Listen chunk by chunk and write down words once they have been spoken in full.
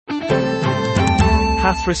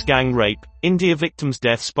Hathras gang rape, India victim's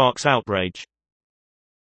death sparks outrage.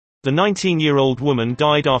 The 19-year-old woman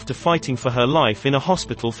died after fighting for her life in a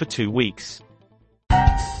hospital for 2 weeks.